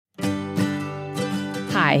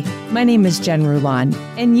Hi, my name is Jen Rulon,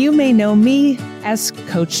 and you may know me as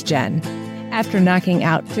Coach Jen. After knocking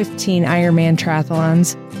out 15 Ironman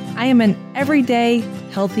triathlons, I am an everyday,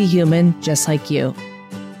 healthy human just like you.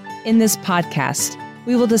 In this podcast,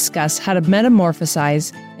 we will discuss how to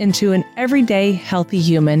metamorphosize into an everyday, healthy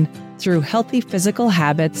human through healthy physical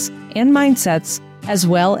habits and mindsets, as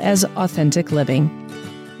well as authentic living.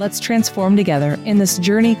 Let's transform together in this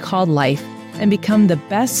journey called life and become the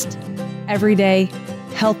best, everyday,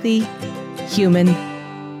 healthy human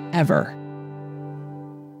ever.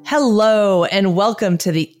 Hello, and welcome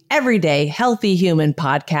to the Everyday Healthy Human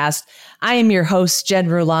podcast. I am your host, Jen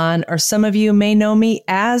Rulon, or some of you may know me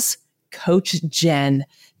as Coach Jen.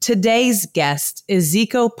 Today's guest is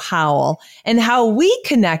Zeco Powell, and how we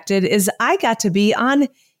connected is I got to be on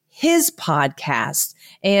his podcast,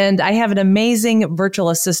 and I have an amazing virtual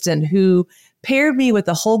assistant who paired me with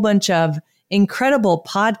a whole bunch of incredible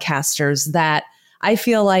podcasters that I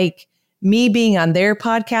feel like me being on their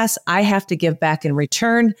podcast, I have to give back in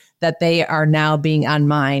return that they are now being on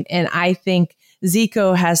mine. And I think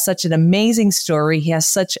Zeco has such an amazing story. He has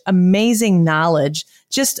such amazing knowledge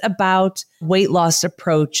just about weight loss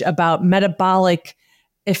approach, about metabolic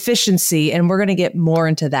efficiency, and we're going to get more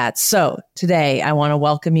into that. So today I want to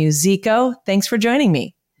welcome you, Zeco. Thanks for joining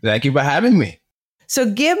me. Thank you for having me. So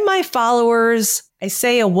give my followers, I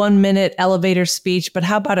say a 1-minute elevator speech, but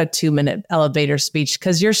how about a 2-minute elevator speech?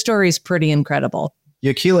 Because your story is pretty incredible.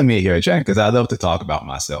 You're killing me here, Jen, because I love to talk about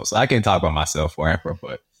myself. So I can talk about myself forever,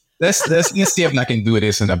 but let's see if I can do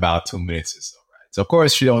this in about 2 minutes or so. Right? So of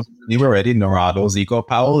course, you already know Zeco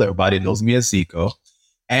Powell. Everybody knows me as Zeco.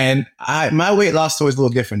 And my weight loss story is a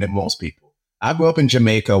little different than most people. I grew up in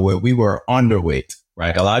Jamaica where we were underweight,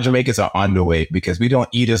 right? A lot of Jamaicans are underweight because we don't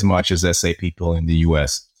eat as much as, let's say, people in the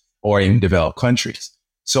US or in developed countries.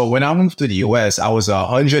 So when I moved to the US, I was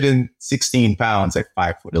 116 pounds at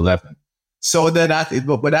 5'11". So then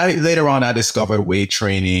later on, I discovered weight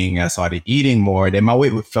training. I started eating more. Then my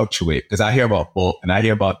weight would fluctuate because I hear about bulk and I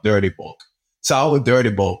hear about dirty bulk. So I would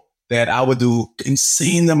dirty bulk that I would do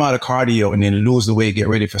insane amount of cardio and then lose the weight, get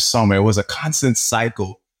ready for summer. It was a constant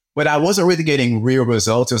cycle, but I wasn't really getting real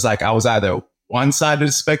results. It was like I was either one side of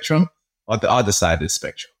the spectrum or the other side of the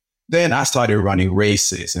spectrum. Then I started running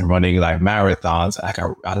races and running like marathons. I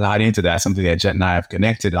got a lot into that, something that Jet and I have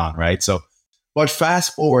connected on, right? So, but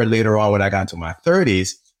fast forward later on when I got into my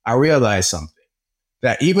 30s, I realized something,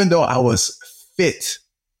 that even though I was fit,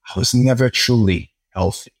 I was never truly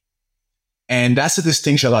healthy. And that's the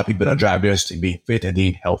distinction a lot of people don't drive theirs to being fit and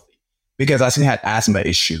being healthy. Because I still had asthma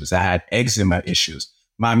issues. I had eczema issues.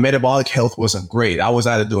 My metabolic health wasn't great. I was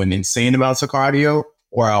either doing insane amounts of cardio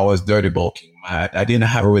or I was dirty bulking. I didn't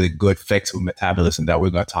have a really good flexible metabolism that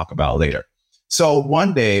we're going to talk about later. So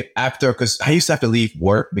one day because I used to have to leave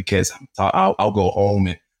work because I'll go home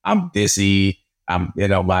and I'm dizzy.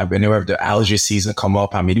 Whenever the allergy season come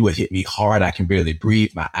up, it would hit me hard. I can barely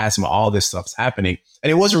breathe. My asthma, all this stuff's happening.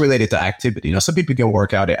 And it wasn't related to activity. Some people can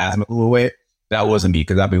work out their asthma a little way. That wasn't me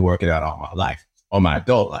because I've been working out all my life, all my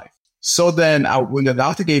adult life. So then when the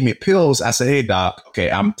doctor gave me pills, I said, hey, doc, okay,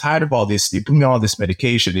 I'm tired of all this. You put me on all this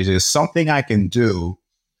medication. Is there something I can do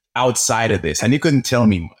outside of this? And he couldn't tell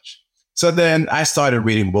me much. So then I started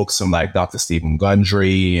reading books from like Dr. Stephen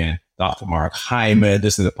Gundry and Dr. Mark Hyman.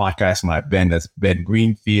 This is a podcast by Ben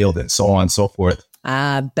Greenfield and so on and so forth.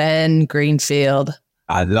 Ben Greenfield.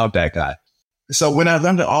 I love that guy. So when I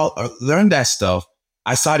learned that stuff,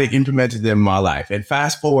 I started implementing them in my life. And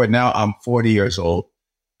fast forward now, I'm 40 years old.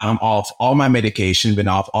 I'm off all my medication, been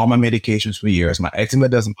off all my medications for years. My eczema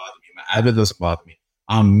doesn't bother me. My asthma doesn't bother me.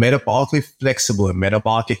 I'm metabolically flexible and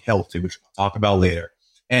metabolically healthy, which we'll talk about later.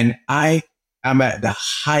 And I am at the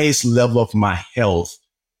highest level of my health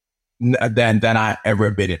than I ever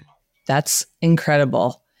been in. That's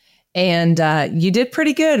incredible. And you did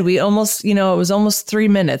pretty good. We almost, it was almost 3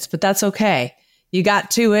 minutes, but that's okay. You got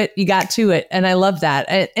to it. And I love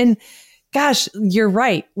that. And gosh, you're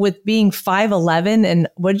right. With being 5'11" and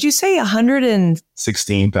what did you say?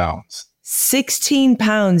 116 pounds. 16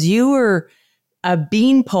 pounds. You were a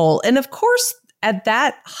beanpole. And of course, at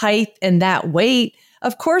that height and that weight,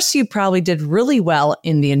 of course, you probably did really well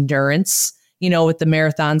in the endurance, with the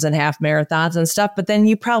marathons and half marathons and stuff. But then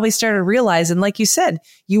you probably started realizing, like you said,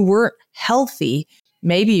 you weren't healthy.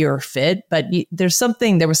 Maybe you're fit, but there was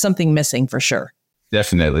something missing for sure.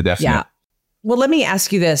 Definitely. Yeah. Well, let me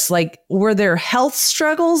ask you this, were there health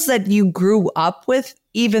struggles that you grew up with,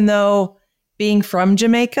 even though being from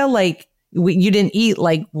Jamaica, you didn't eat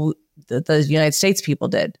like the United States people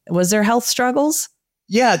did? Was there health struggles?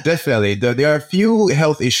 Yeah, definitely. There are a few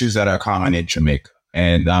health issues that are common in Jamaica.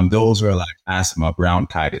 And those were like asthma,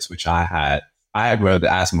 bronchitis, which I had. I had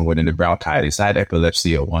the asthma within the bronchitis. I had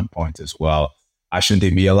epilepsy at one point as well. I shouldn't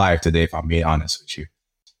even be alive today, if I'm being honest with you.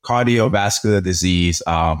 Cardiovascular disease,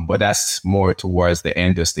 but that's more towards the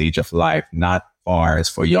end of stage of life, not far as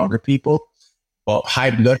for younger people. But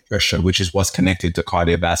high blood pressure, which is what's connected to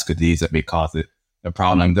cardiovascular disease that may cause it. The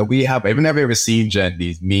problem that we have, I've never ever seen, Jen,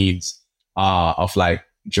 these memes of like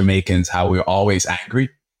Jamaicans, how we're always angry.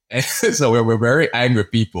 And so we're very angry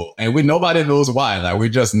people, and nobody knows why. Like, we're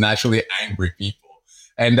just naturally angry people.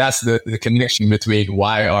 And that's the connection between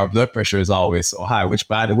why our blood pressure is always so high, which,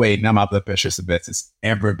 by the way, now my blood pressure is the best it's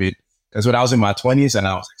ever been. Because when I was in my 20s and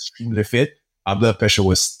I was extremely fit, my blood pressure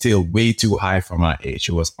was still way too high for my age.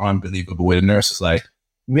 It was unbelievable. Where the nurse was like,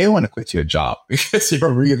 you may want to quit your job because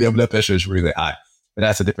your blood pressure is really high. But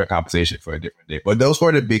that's a different conversation for a different day. But those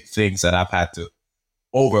were the big things that I've had to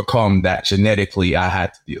overcome that genetically I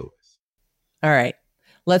had to deal with. All right.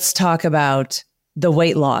 Let's talk about the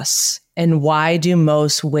weight loss and why do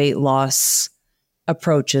most weight loss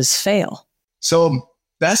approaches fail? So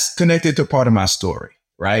that's connected to part of my story,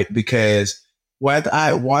 right? Because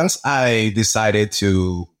once I decided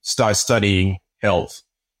to start studying health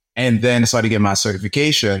and then started getting my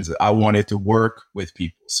certifications, I wanted to work with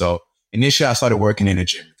people. So initially I started working in a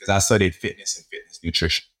gym because I studied fitness and fitness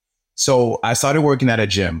nutrition. So I started working at a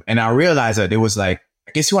gym and I realized that there was like,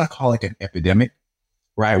 I guess you want to call it an epidemic,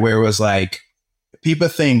 right? Where it was like, people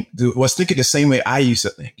was thinking the same way I used to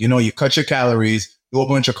think. You know, you cut your calories, do a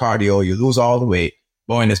bunch of cardio, you lose all the weight.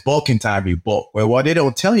 But when it's bulking time, you bulk. Well, what they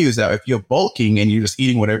don't tell you is that if you're bulking and you're just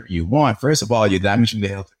eating whatever you want, first of all, you're damaging the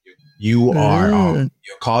health of you. You are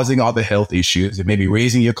you're causing all the health issues. It may be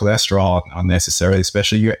raising your cholesterol unnecessarily,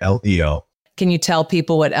 especially your LDL. Can you tell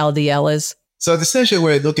people what LDL is? So essentially,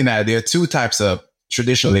 we're looking at, there are two types of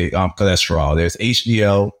traditionally cholesterol. There's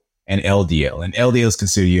HDL and LDL. And LDL is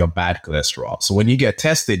considered your bad cholesterol. So when you get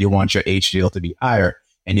tested, you want your HDL to be higher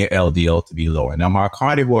and your LDL to be lower. Now, my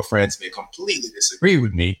carnivore friends may completely disagree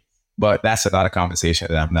with me, but that's a lot of conversation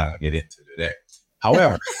that I'm not going to get into today.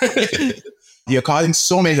 However, you're causing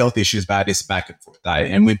so many health issues by this back and forth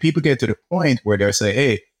diet. And when people get to the point where they're saying,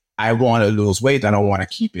 hey, I want to lose weight, I don't want to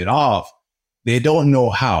keep it off, they don't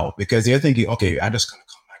know how, because they're thinking, okay, I'm just going to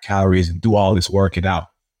cut my calories and do all this working out.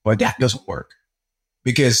 But that doesn't work,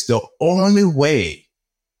 because the only way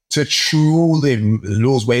to truly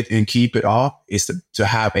lose weight and keep it off is to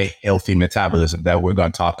have a healthy metabolism that we're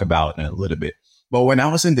going to talk about in a little bit. But when I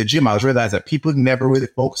was in the gym, I realized that people never really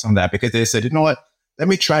focus on that, because they said, you know what, let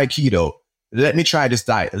me try keto. Let me try this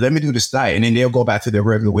diet. Let me do this diet. And then they'll go back to their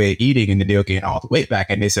regular way of eating and then they'll gain all the weight back.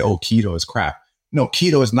 And they say, oh, keto is crap. No,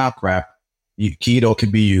 keto is not crap. Keto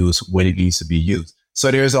can be used when it needs to be used.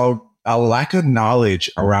 So there's a lack of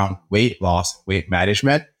knowledge around weight loss, weight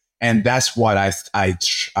management. And that's what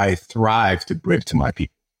I thrive to bring to my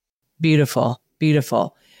people. Beautiful,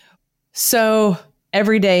 beautiful. So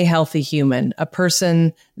everyday healthy human, a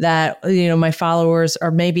person that, you know, my followers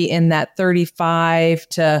are maybe in that 35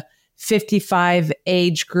 to 55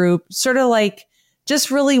 age group, sort of like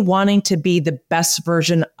just really wanting to be the best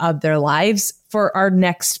version of their lives for our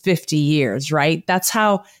next 50 years, right? That's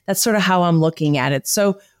sort of how I'm looking at it.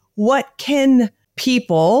 So what can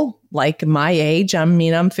people like my age,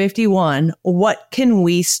 I'm 51, what can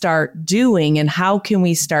we start doing and how can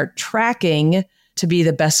we start tracking to be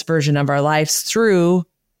the best version of our lives through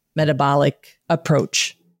metabolic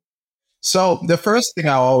approach? So the first thing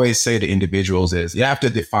I always say to individuals is you have to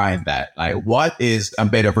define that. Like, what is a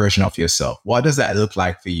better version of yourself? What does that look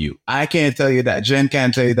like for you? I can't tell you that. Jen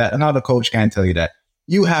can't tell you that. Another coach can't tell you that.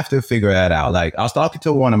 You have to figure that out. Like, I was talking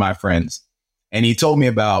to one of my friends and he told me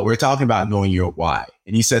we're talking about knowing your why.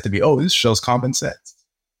 And he said to me, oh, this shows common sense.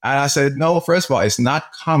 And I said, no, first of all, it's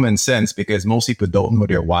not common sense because most people don't know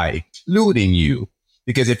their why, including you.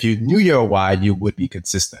 Because if you knew your why, you would be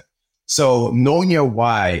consistent. So knowing your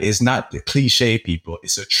why is not the cliche, people.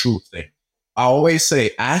 It's a true thing. I always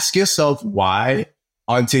say, ask yourself why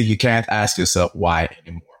until you can't ask yourself why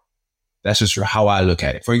anymore. That's just how I look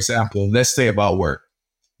at it. For example, let's say about work.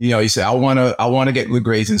 You know, you say, I want to get good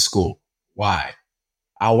grades in school. Why?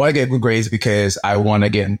 I want to get good grades because I want to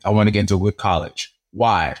get into a good college.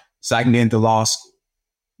 Why? So I can get into law school.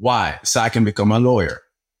 Why? So I can become a lawyer.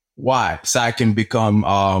 Why? So I can become,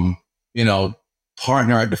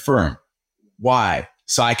 partner at the firm. Why?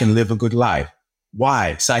 So I can live a good life.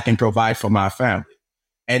 Why? So I can provide for my family.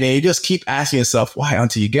 And then you just keep asking yourself why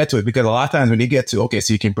until you get to it. Because a lot of times when you get to, okay,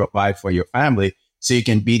 so you can provide for your family, so you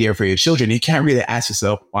can be there for your children, you can't really ask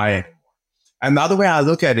yourself why anymore. Another way I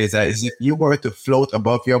look at it is if you were to float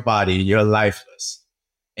above your body, you're lifeless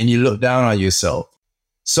and you look down on yourself.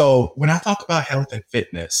 So when I talk about health and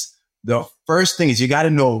fitness, the first thing is you got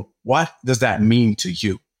to know what does that mean to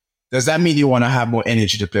you? Does that mean you want to have more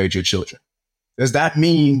energy to play with your children? Does that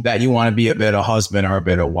mean that you want to be a better husband or a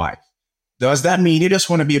better wife? Does that mean you just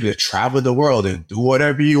want to be able to travel the world and do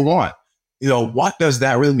whatever you want? What does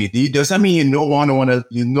that really mean? Does that mean you no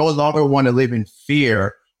longer want to live in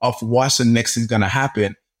fear of what's the next thing going to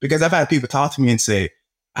happen? Because I've had people talk to me and say,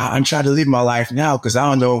 I'm trying to live my life now because I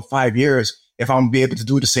don't know in 5 years if I'm going to be able to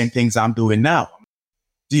do the same things I'm doing now.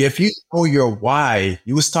 If you know your why,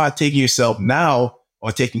 you will start taking yourself now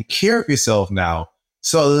or taking care of yourself now.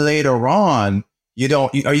 So later on, you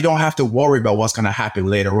don't have to worry about what's going to happen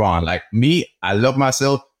later on. Like me, I love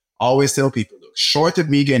myself. I always tell people, look, short of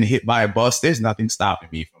me getting hit by a bus, there's nothing stopping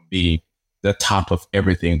me from being the top of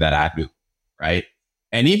everything that I do. Right.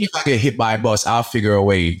 And even if I get hit by a bus, I'll figure a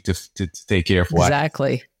way to take care of what.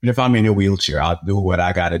 Exactly. And if I'm in a wheelchair, I'll do what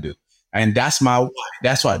I got to do. And that's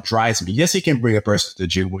what drives me. Yes, you can bring a person to the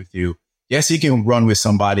gym with you. Yes, you can run with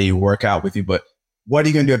somebody, work out with you. But what are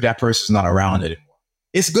you going to do if that person's not around anymore?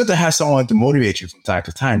 It's good to have someone to motivate you from time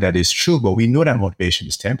to time. That is true. But we know that motivation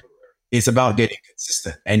is temporary. It's about getting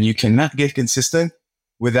consistent. And you cannot get consistent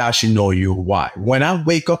without you know your why. When I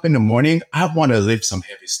wake up in the morning, I want to lift some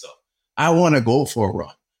heavy stuff. I want to go for a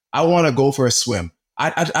run. I want to go for a swim.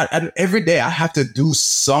 I every day I have to do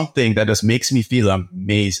something that just makes me feel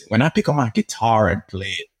amazing. When I pick up my guitar and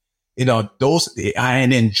play it, I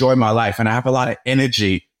enjoy my life and I have a lot of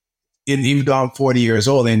energy. Even though I'm 40 years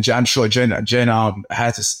old, and I'm sure Jen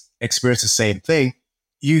has experienced the same thing,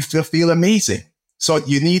 you feel amazing. So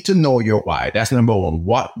you need to know your why. That's number one.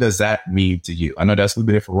 What does that mean to you? I know that's a little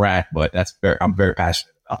bit of a rant, but I'm very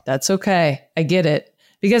passionate about. That's okay. I get it.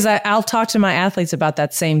 Because I'll talk to my athletes about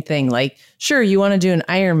that same thing. Like, sure, you want to do an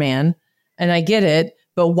Ironman, and I get it,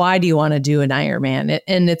 but why do you want to do an Ironman?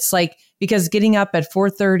 And it's like, because getting up at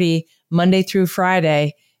 4:30 Monday through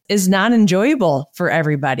Friday is not enjoyable for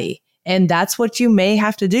everybody. And that's what you may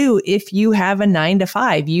have to do if you have a 9 to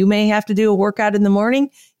 5. You may have to do a workout in the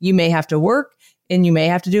morning, you may have to work, and you may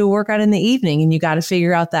have to do a workout in the evening, and you got to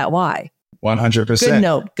figure out that why.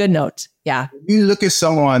 100%. Good note. Yeah. You look at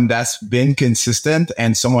someone that's been consistent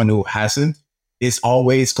and someone who hasn't, it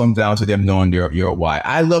always comes down to them knowing your why.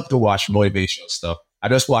 I love to watch motivational stuff. I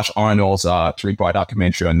just watched Arnold's 3-part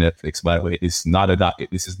documentary on Netflix. By the way, this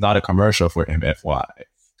is not a commercial for MFY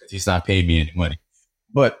because he's not paying me any money.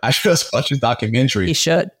 But I just watched his documentary. He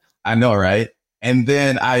should. I know, right? And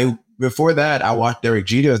then before that, I watched Derek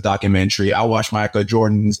Jeter's documentary. I watched Michael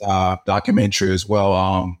Jordan's documentary as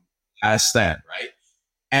well. As Stan, right?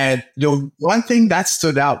 And the one thing that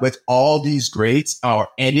stood out with all these greats, or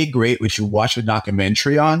any great which you watch a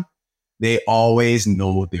documentary on, they always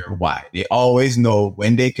know their why. They always know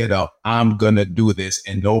when they get up, I'm going to do this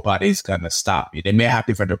and nobody's going to stop me. They may have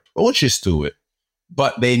different approaches to it,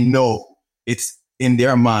 but they know it's in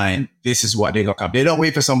their mind, this is what they're going to come. They don't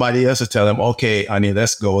wait for somebody else to tell them, okay, honey,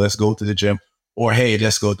 let's go to the gym, or hey,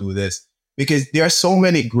 let's go do this. Because there are so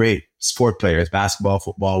many great sport players, basketball,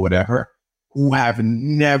 football, whatever, who have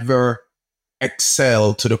never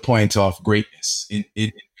excelled to the point of greatness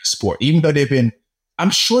in sport. Even though I'm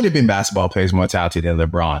sure they've been basketball players more talented than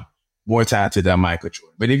LeBron, more talented than Michael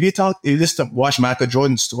Jordan. But if you listen, watch Michael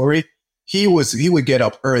Jordan's story, he would get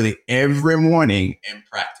up early every morning and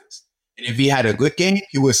practice. And if he had a good game,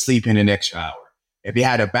 he would sleep in an extra hour. If he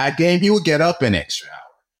had a bad game, he would get up an extra hour.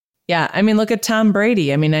 Yeah. I mean, look at Tom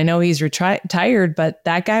Brady. I mean, I know he's retired, but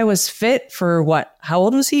that guy was fit for what? How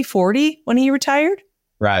old was he? 40 when he retired?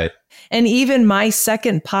 Right. And even my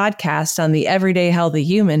second podcast on the Everyday Healthy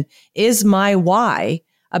Human is my why,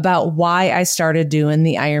 about why I started doing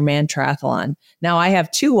the Ironman triathlon. Now I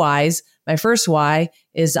have 2 whys. My first why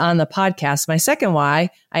is on the podcast. My second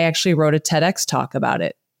why, I actually wrote a TEDx talk about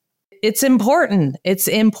it. It's important. It's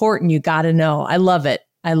important. You got to know. I love it.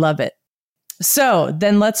 So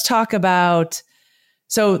then let's talk about,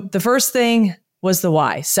 so the first thing was the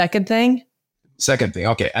why. Second thing.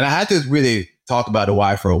 Okay. And I had to really talk about the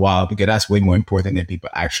why for a while because that's way more important than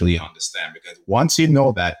people actually understand. Because once you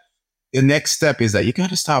know that, the next step is that you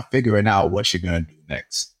got to start figuring out what you're going to do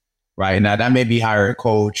next. Right. Now that may be hire a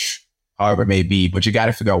coach, however it may be, but you got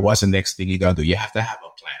to figure out what's the next thing you're going to do. You have to have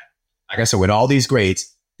a plan. Like I said, with all these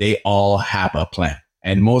grades, they all have a plan,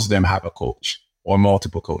 and most of them have a coach or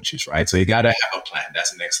multiple coaches, right? So you got to have a plan. That's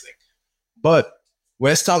the next thing. But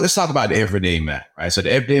let's talk about the everyday man, right? So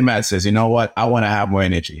the everyday man says, you know what? I want to have more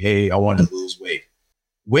energy. Hey, I want to lose weight.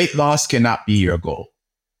 Weight loss cannot be your goal.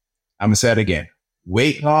 I'm going to say it again.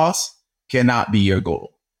 Weight loss cannot be your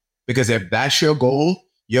goal, because if that's your goal,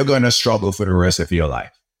 you're going to struggle for the rest of your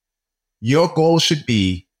life. Your goal should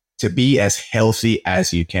be to be as healthy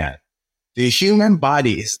as you can. The human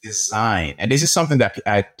body is designed, and this is something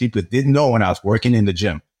that people didn't know when I was working in the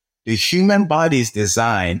gym. The human body is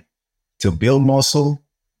designed to build muscle,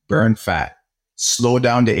 burn fat, slow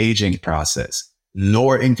down the aging process,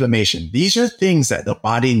 lower inflammation. These are things that the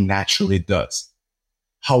body naturally does.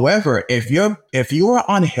 However, if you are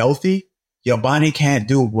unhealthy, your body can't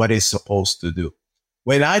do what it's supposed to do.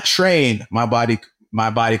 When I train, my body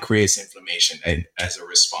creates inflammation as a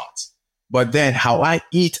response. But then how I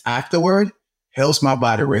eat afterward helps my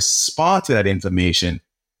body respond to that inflammation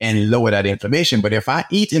and lower that inflammation. But if I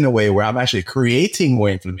eat in a way where I'm actually creating more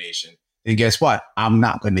inflammation, then guess what? I'm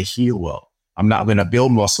not going to heal well. I'm not going to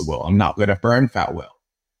build muscle well. I'm not going to burn fat well,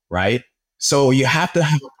 right? So you have to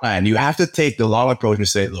have a plan. You have to take the long approach and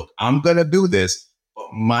say, look, I'm going to do this, but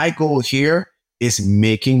my goal here is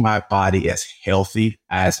making my body as healthy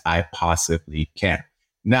as I possibly can.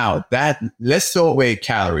 Now let's throw away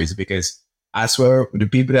calories, because I swear the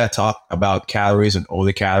people that talk about calories and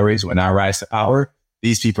only calories when I rise to power,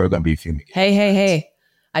 these people are going to be fuming. Hey.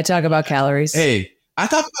 I talk about calories. Hey, I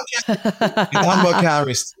talk about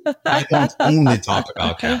calories. I don't only talk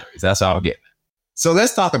about calories. That's how I get. So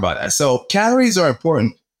let's talk about that. So calories are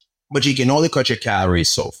important, but you can only cut your calories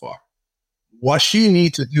so far. What you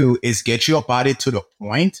need to do is get your body to the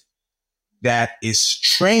point that is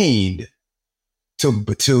trained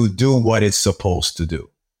to do what it's supposed to do.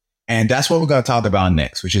 And that's what we're going to talk about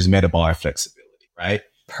next, which is metabolic flexibility, right?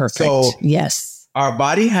 Perfect. So yes. Our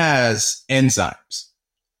body has enzymes,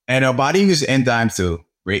 and our body uses enzymes to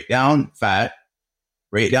break down fat,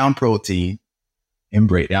 break down protein, and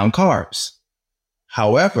break down carbs.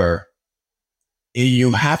 However,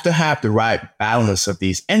 you have to have the right balance of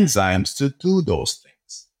these enzymes to do those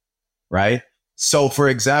things, right? So, for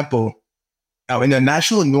example, in the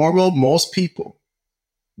natural normal, most people,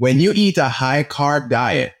 when you eat a high carb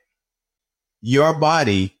diet, your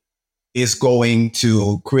body is going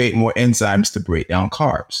to create more enzymes to break down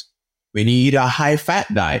carbs. When you eat a high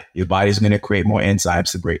fat diet, your body is going to create more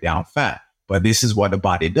enzymes to break down fat. But this is what the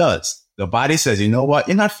body does. The body says, you know what?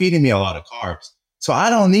 You're not feeding me a lot of carbs. So I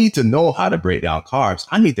don't need to know how to break down carbs.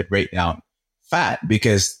 I need to break down fat,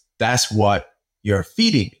 because that's what you're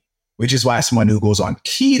feeding me, which is why someone who goes on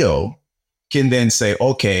keto can then say,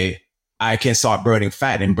 okay, I can start burning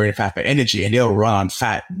fat and burning fat for energy, and they'll run on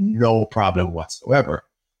fat, no problem whatsoever.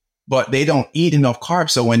 But they don't eat enough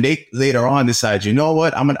carbs. So when they later on decide, you know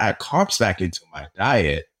what, I'm going to add carbs back into my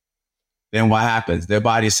diet, then what happens? Their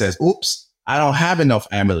body says, oops, I don't have enough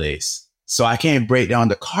amylase, so I can't break down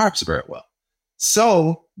the carbs very well.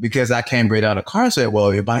 So because I can't break down the carbs very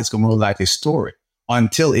well, your body's going to more likely store it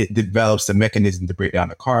until it develops the mechanism to break down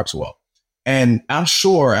the carbs well. And I'm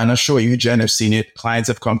sure you, Jen, have seen it. Clients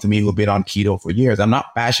have come to me who've been on keto for years. I'm not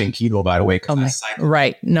bashing keto, by the way.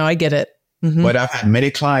 Right. No, I get it. Mm-hmm. But I've had many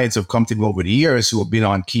clients who've come to me over the years who have been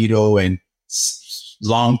on keto and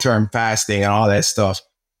long-term fasting and all that stuff.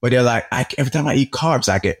 But they're like, every time I eat carbs,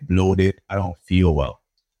 I get bloated. I don't feel well.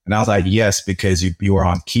 And I was like, yes, because you were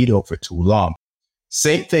on keto for too long.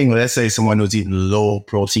 Same thing. Let's say someone who's eating low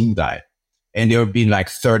protein diet, and they're being like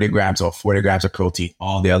 30 grams or 40 grams of protein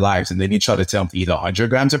all their lives. And then you try to tell them to eat 100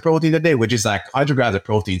 grams of protein a day, which is like 100 grams of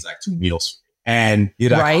protein is like 2 meals. And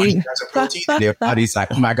you're like, 100 grams of protein, and their body's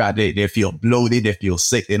like, oh my God, they feel bloated. They feel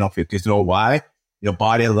sick. They don't feel, because you know why? Your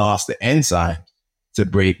body lost the enzyme to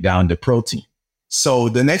break down the protein. So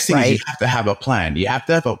the next thing is you have to have a plan. You have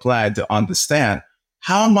to have a plan to understand,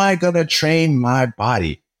 how am I going to train my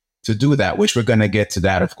body to do that? Which we're going to get to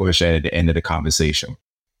that, of course, at the end of the conversation.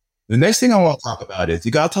 The next thing I want to talk about is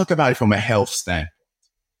you got to talk about it from a health standpoint.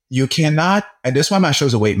 You cannot, and this is why my show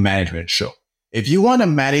is a weight management show. If you want to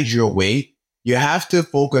manage your weight, you have to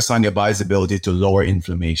focus on your body's ability to lower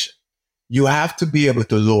inflammation. You have to be able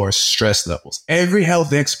to lower stress levels. Every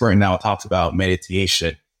health expert now talks about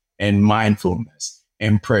meditation and mindfulness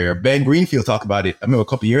and prayer. Ben Greenfield talked about it. I remember a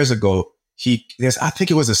couple of years ago, I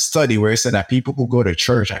think it was a study where he said that people who go to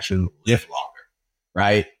church actually live longer,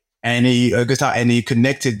 right? And he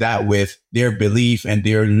connected that with their belief and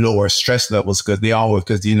their lower stress levels, because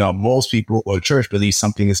most people who go to church believe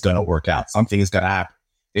something is going to work out, something is going to happen.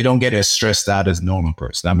 They don't get as stressed out as a normal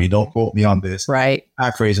person. I mean, don't quote me on this. Right.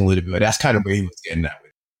 I'm phrasing a little bit, but that's kind of where he was getting at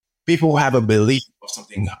with. People who have a belief of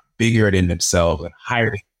something bigger than themselves and higher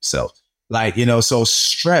than themselves. Like, so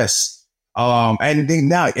stress,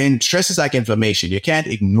 and stress is like inflammation. You can't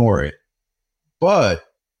ignore it, but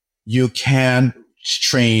you can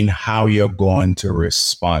train how you're going to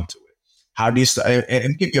respond to it. How do you start?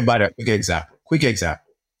 And give you about a quick example.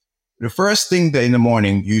 The first thing that in the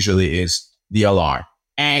morning usually is the alarm.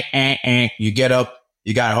 You get up,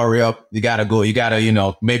 you got to hurry up, you got to go, you got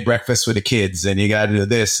to, make breakfast for the kids, and you got to do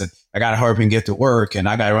this. And I got to hurry up and get to work and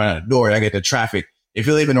I got to run out the door. I get the traffic. If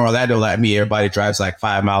you live in Orlando like me, everybody drives like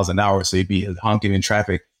 5 miles an hour. So you'd be honking in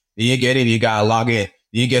traffic. Then you get in, you got to log in.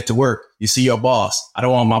 Then you get to work. You see your boss. I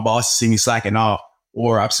don't want my boss to see me slacking off.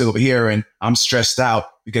 Or I'm still over here and I'm stressed out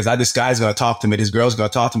because this guy's going to talk to me. This girl's going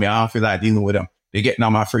to talk to me. I don't feel like dealing with them. They're getting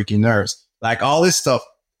on my freaking nerves. Like all this stuff,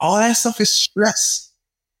 all that stuff is stress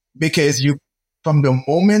because from the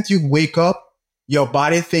moment you wake up, your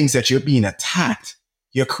body thinks that you're being attacked.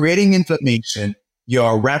 You're creating inflammation.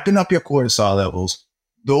 You're ramping up your cortisol levels.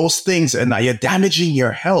 Those things, and now you're damaging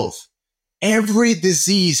your health. Every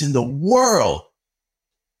disease in the world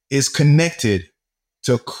is connected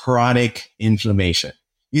to chronic inflammation.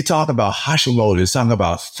 You talk about Hashimoto's, talking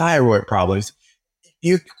about thyroid problems.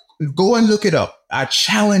 You go and look it up. I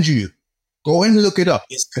challenge you. Go and look it up.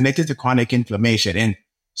 It's connected to chronic inflammation, and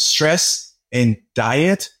stress and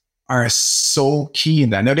diet are so key in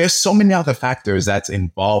that. Now, there's so many other factors that's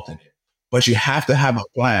involved in it, but you have to have a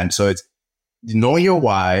plan. So it's know your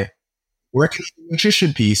why, working on the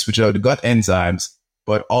nutrition piece, which are the gut enzymes,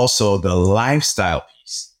 but also the lifestyle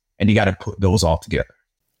piece. And you got to put those all together.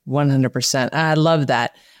 100%. I love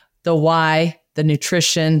that. The why, the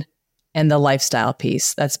nutrition, and the lifestyle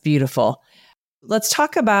piece. That's beautiful. Let's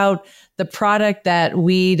talk about the product that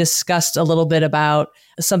we discussed a little bit about,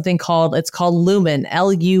 something called Lumen,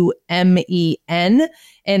 Lumen.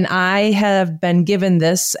 And I have been given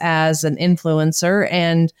this as an influencer,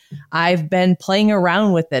 and I've been playing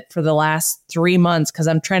around with it for the last 3 months because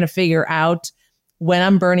I'm trying to figure out when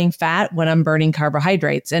I'm burning fat, when I'm burning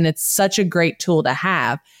carbohydrates. And it's such a great tool to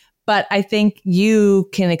have. But I think you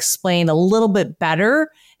can explain a little bit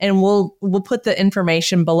better, and we'll put the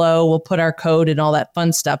information below. We'll put our code and all that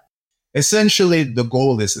fun stuff. Essentially, the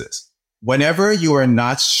goal is this. Whenever you are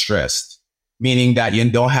not stressed, meaning that you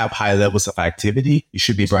don't have high levels of activity, you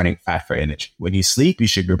should be burning fat for energy. When you sleep, you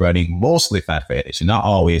should be burning mostly fat for energy. Not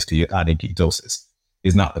always, because you're adding ketosis.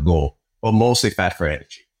 Is not the goal, but mostly fat for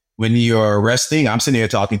energy. When you're resting, I'm sitting here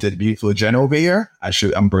talking to the beautiful Jen over here.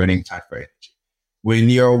 I'm burning fat for energy. When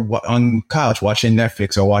you're on the couch watching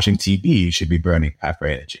Netflix or watching TV, you should be burning fat for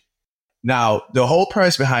energy. Now, the whole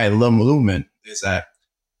premise behind Lumen is that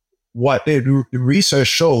what the research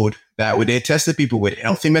showed that when they tested people with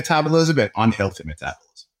healthy metabolism and unhealthy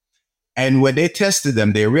metabolism, and when they tested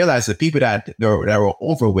them, they realized that people that were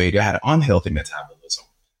overweight, they had unhealthy metabolism.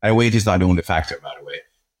 And weight is not the only factor, by the way.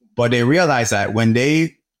 But they realized that when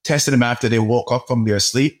they tested them after they woke up from their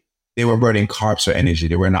sleep, they were burning carbs for energy.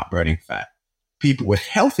 They were not burning fat. People with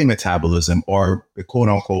healthy metabolism or the quote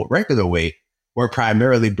unquote regular weight were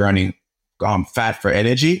primarily burning fat for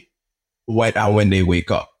energy when they wake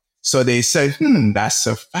up. So they said, that's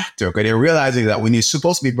a factor. Because they're realizing that when you're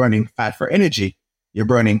supposed to be burning fat for energy, you're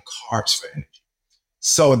burning carbs for energy.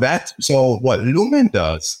 So what Lumen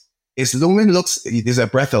does is there's a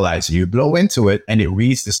breathalyzer. You blow into it and it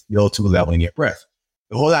reads the CO2 level in your breath.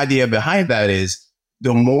 The whole idea behind that is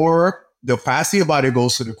the faster your body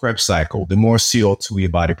goes through the Krebs cycle, the more CO2 your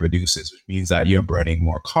body produces, which means that you're burning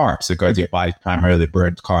more carbs because your body primarily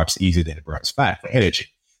burns carbs easier than it burns fat for energy.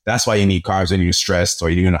 That's why you need carbs when you're stressed or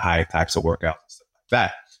you're doing high types of workouts and stuff like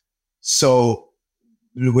that. So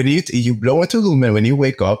when you blow into Lumen, when you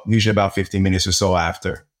wake up, usually about 15 minutes or so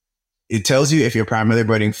after, it tells you if you're primarily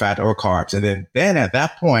burning fat or carbs. And then at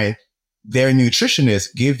that point, their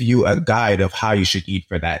nutritionists give you a guide of how you should eat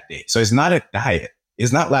for that day. So it's not a diet.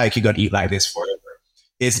 It's not like you're going to eat like this forever.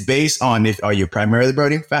 It's based on are you primarily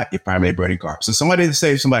burning fat, you're primarily burning carbs. So somebody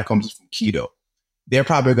comes from keto, they're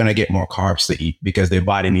probably going to get more carbs to eat because their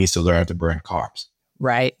body needs to learn to burn carbs.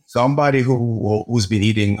 Right. Somebody who's been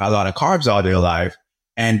eating a lot of carbs all their life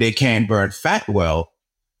and they can't burn fat well,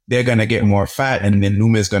 they're going to get more fat, and then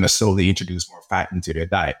Lumen is going to slowly introduce more fat into their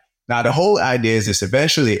diet. Now, the whole idea is this: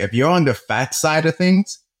 eventually, if you're on the fat side of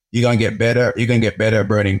things, you're going to get better. You're going to get better at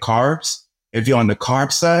burning carbs. If you're on the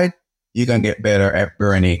carb side, you're going to get better at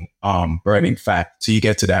burning fat. So you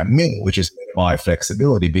get to that middle, which is metabolic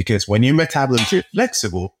flexibility, because when your metabolism is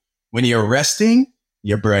flexible, when you're resting,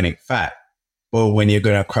 you're burning fat. But when you're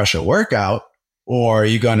going to crush a workout, or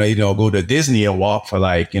you're going to, go to Disney and walk for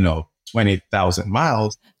 20,000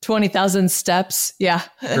 miles. 20,000 steps. Yeah.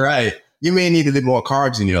 Right. You may need a little more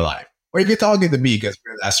carbs in your life. Or if you're talking to me, because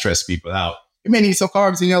I stress people out, you may need some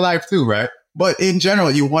carbs in your life too, right? But in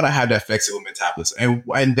general, you want to have that flexible metabolism.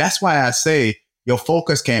 And that's why I say your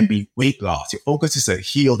focus can't be weight loss. Your focus is to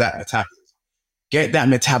heal that metabolism. Get that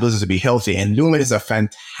metabolism to be healthy. And Lumen is a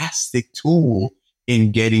fantastic tool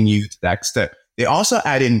in getting you to that step. They also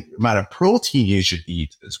add in the amount of protein you should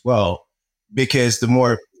eat as well, because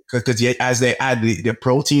as they add the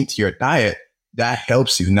protein to your diet, that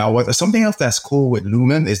helps you. Now, something else that's cool with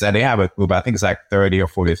Lumen is that they have a group, I think it's like 30 or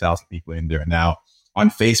 40,000 people in there now on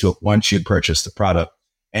Facebook once you purchase the product.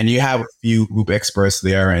 And you have a few group experts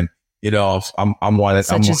there. And, I'm one that...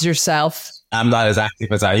 Such as yourself. I'm not as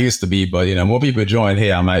active as I used to be, but, more people join.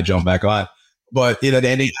 Hey, I might jump back on. But, then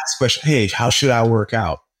they ask questions, hey, how should I work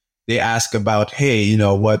out? They ask about, hey,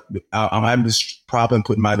 I'm having this problem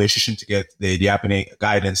putting my nutrition together. Do you have any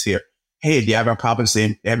guidance here? Hey, do you have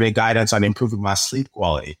any guidance on improving my sleep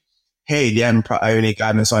quality? Hey, do you have any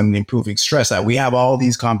guidance on improving stress? Like, we have all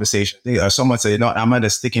these conversations. Or someone say, I'm at a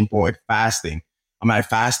sticking point, fasting. Am I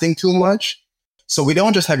fasting too much? So we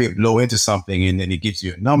don't just have you blow into something and then it gives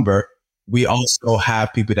you a number. We also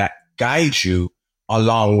have people that guide you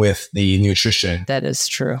along with the nutrition. That is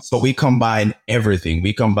true. So we combine everything.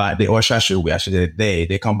 They combine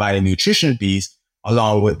the nutrition piece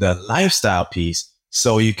along with the lifestyle piece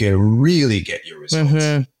so you can really get your results.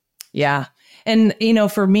 Mm-hmm. Yeah. And,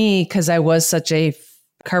 for me, because I was such a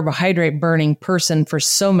carbohydrate burning person for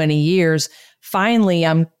so many years, finally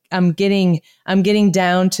I'm getting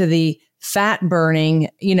down to the fat burning,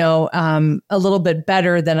 a little bit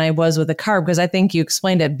better than I was with the carb, because I think you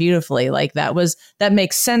explained it beautifully. Like that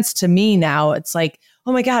makes sense to me now. It's like,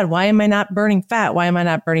 oh my God, why am I not burning fat? Why am I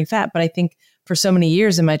not burning fat? But I think for so many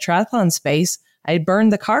years in my triathlon space, I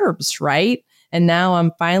burned the carbs, right? And now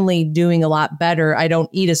I'm finally doing a lot better. I don't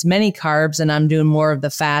eat as many carbs and I'm doing more of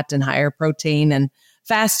the fat and higher protein and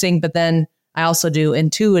fasting. But then I also do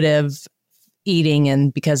intuitive eating,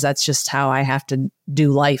 and because that's just how I have to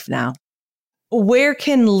do life now. Where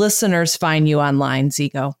can listeners find you online,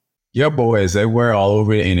 Zeco? Your boys, they were all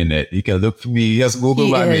over the internet. You can look for me. Just Google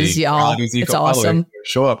my name. Y'all. It's awesome.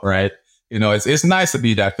 Show up, right? It's nice to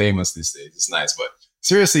be that famous these days. It's nice, but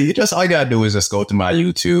seriously, all you gotta do is just go to my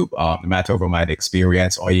YouTube, the Matter Over Mind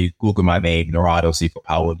Experience, or you Google my name, Norado Zeco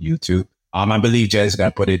Powell, YouTube. I believe Jen's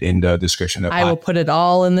gonna put it in the description. I will put it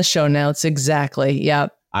all in the show notes. Exactly.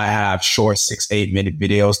 Yep. I have short 6-8 minute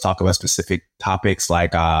videos talk about specific topics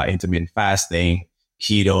like intermittent fasting,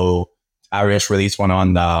 keto. I just released one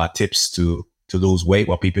on tips to lose weight,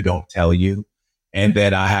 what people don't tell you. And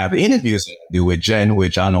then I have interviews to do with Jen,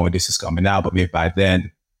 which I don't know when this is coming out, but maybe by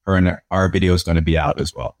then our video is going to be out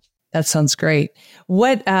as well. That sounds great.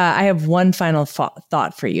 I have one final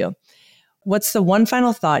thought for you. What's the one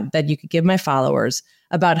final thought that you could give my followers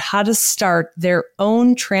about how to start their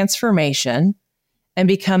own transformation and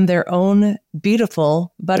become their own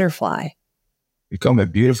beautiful butterfly? Become a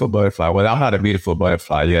beautiful butterfly. Well, I'm not a beautiful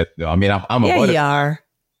butterfly yet. I'm a butterfly. You are.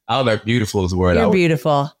 I don't know if beautiful is the word. You're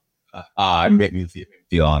beautiful. It make me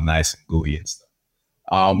feel all nice and gooey and stuff.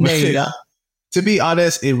 There you go. To be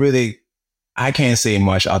honest, I can't say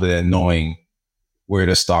much other than knowing where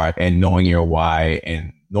to start and knowing your why.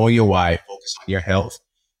 And knowing your why, focus on your health.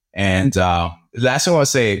 And last thing I want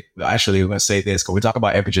to say, actually, I'm going to say this, because we talk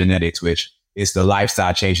about epigenetics, which is the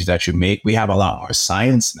lifestyle changes that you make. We have a lot more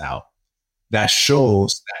science now that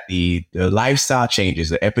shows that the lifestyle changes,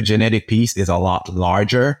 the epigenetic piece is a lot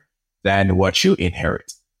larger than what you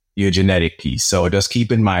inherit, your genetic piece. So just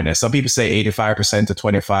keep in mind that some people say 85% to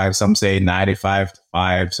 25, some say 95 to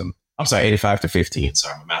 5, 85 to 15.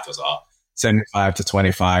 Sorry, my math was off. 75 to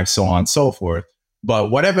 25, so on and so forth.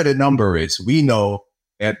 But whatever the number is, we know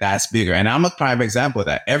that that's bigger. And I'm a prime example of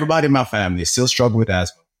that. Everybody in my family still struggle with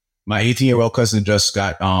asthma. My 18-year-old cousin just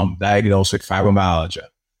got diagnosed with fibromyalgia.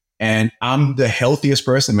 And I'm the healthiest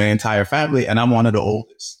person in my entire family, and I'm one of the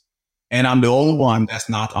oldest. And I'm the only one that's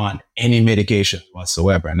not on any medication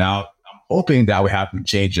whatsoever. Now, I'm hoping that we have to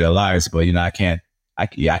change their lives, but I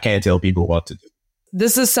can't tell people what to do.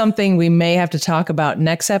 This is something we may have to talk about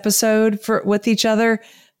next episode with each other,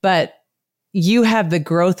 but you have the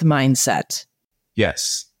growth mindset.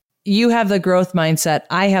 Yes. You have the growth mindset.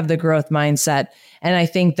 I have the growth mindset. And I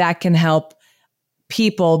think that can help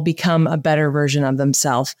people become a better version of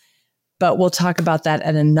themselves. But we'll talk about that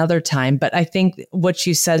at another time. But I think what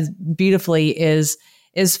you said beautifully is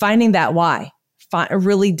finding that why,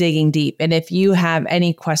 really digging deep. And if you have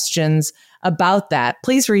any questions about that,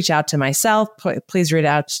 please reach out to myself. Please reach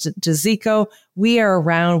out to Zeco. We are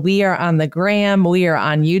around. We are on the gram. We are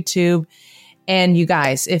on YouTube. And you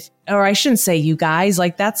guys, or I shouldn't say you guys,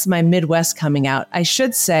 like that's my Midwest coming out. I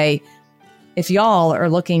should say, if y'all are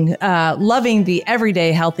loving the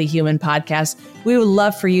Everyday Healthy Human podcast, we would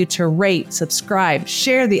love for you to rate, subscribe,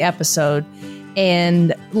 share the episode,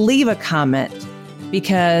 and leave a comment.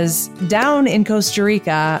 Because down in Costa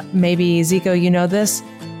Rica, maybe Zeco, you know this,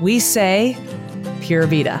 we say Pura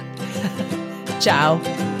Vida. Ciao.